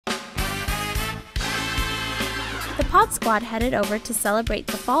The Pod Squad headed over to celebrate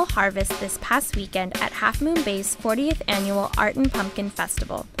the fall harvest this past weekend at Half Moon Bay's 40th annual Art and Pumpkin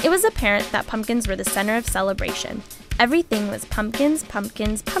Festival. It was apparent that pumpkins were the center of celebration. Everything was pumpkins,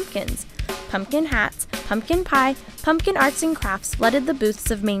 pumpkins, pumpkins. Pumpkin hats, pumpkin pie, pumpkin arts and crafts flooded the booths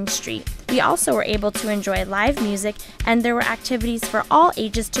of Main Street. We also were able to enjoy live music, and there were activities for all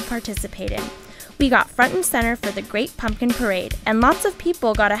ages to participate in. We got front and center for the Great Pumpkin Parade, and lots of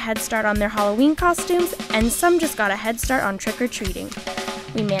people got a head start on their Halloween costumes, and some just got a head start on trick-or-treating.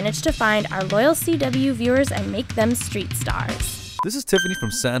 We managed to find our loyal CW viewers and make them street stars. This is Tiffany from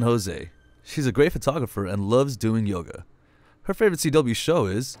San Jose. She's a great photographer and loves doing yoga. Her favorite CW show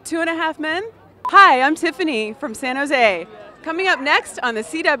is 2.5 Men. Hi, I'm Tiffany from San Jose. Coming up next on the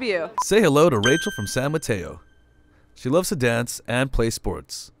CW. Say hello to Rachel from San Mateo. She loves to dance and play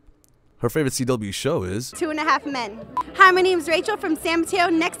sports. Her favorite CW show is 2.5 Men. Hi, my name's Rachel from San Mateo,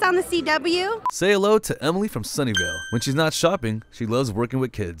 next on the CW. Say hello to Emily from Sunnyvale. When she's not shopping, she loves working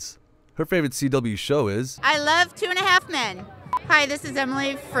with kids. Her favorite CW show is I love 2.5 Men. Hi, this is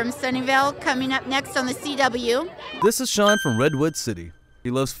Emily from Sunnyvale, coming up next on the CW. This is Sean from Redwood City.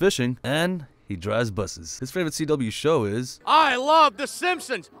 He loves fishing and he drives buses. His favorite CW show is I love The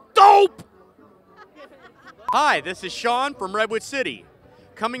Simpsons. Dope! Hi, this is Sean from Redwood City.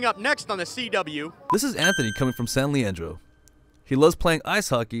 Coming up next on the CW. This is Anthony coming from San Leandro. He loves playing ice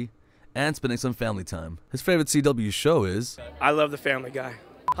hockey and spending some family time. His favorite CW show is I love The Family Guy.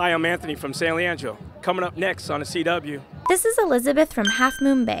 Hi, I'm Anthony from San Leandro. Coming up next on the CW. This is Elizabeth from Half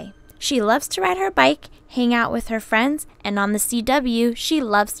Moon Bay. She loves to ride her bike, hang out with her friends, and on the CW, she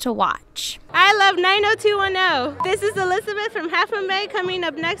loves to watch. I love 90210. This is Elizabeth from Half Moon Bay, coming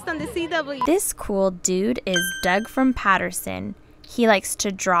up next on the CW. This cool dude is Doug from Patterson. He likes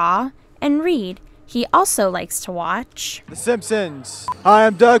to draw and read. He also likes to watch The Simpsons. Hi,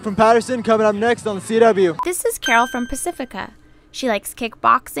 I'm Doug from Patterson, coming up next on the CW. This is Carol from Pacifica. She likes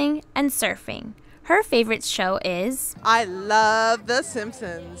kickboxing and surfing. Her favorite show is I love The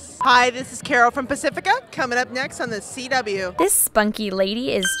Simpsons. Hi, this is Carol from Pacifica, coming up next on the CW. This spunky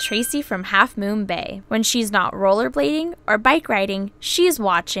lady is Tracy from Half Moon Bay. When she's not rollerblading or bike riding, she's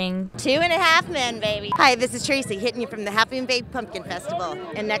watching 2.5 Men, baby. Hi, this is Tracy, hitting you from the Half Moon Bay Pumpkin Festival.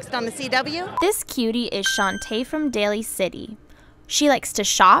 And next on the CW? This cutie is Shantae from Daly City. She likes to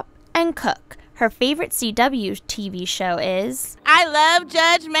shop and cook. Her favorite CW TV show is I love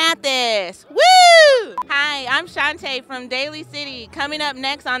Judge Mathis. Woo! Hi, I'm Shantae from Daly City, coming up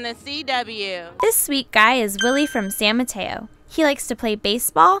next on the CW. This sweet guy is Willie from San Mateo. He likes to play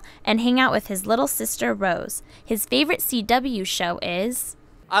baseball and hang out with his little sister Rose. His favorite CW show is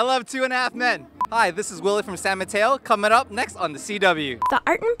I love 2.5 Men. Hi, this is Willie from San Mateo, coming up next on the CW. The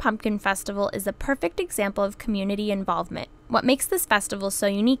Art and Pumpkin Festival is a perfect example of community involvement. What makes this festival so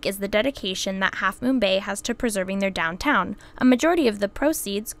unique is the dedication that Half Moon Bay has to preserving their downtown. A majority of the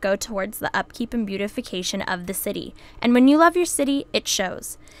proceeds go towards the upkeep and beautification of the city. And when you love your city, it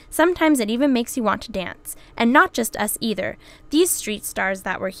shows. Sometimes it even makes you want to dance. And not just us either. These street stars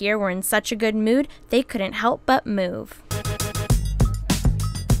that were here were in such a good mood, they couldn't help but move.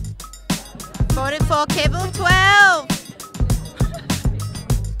 44 Cable 12.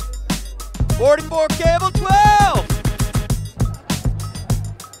 44 Cable 12!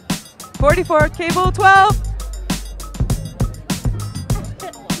 44 Cable 12.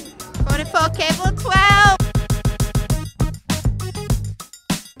 44 Cable 12.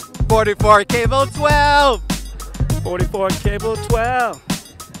 44 Cable 12! 44 Cable 12.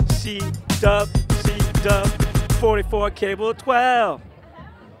 C-Dub, C-Dub, 44 Cable 12.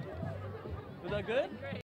 Was that good?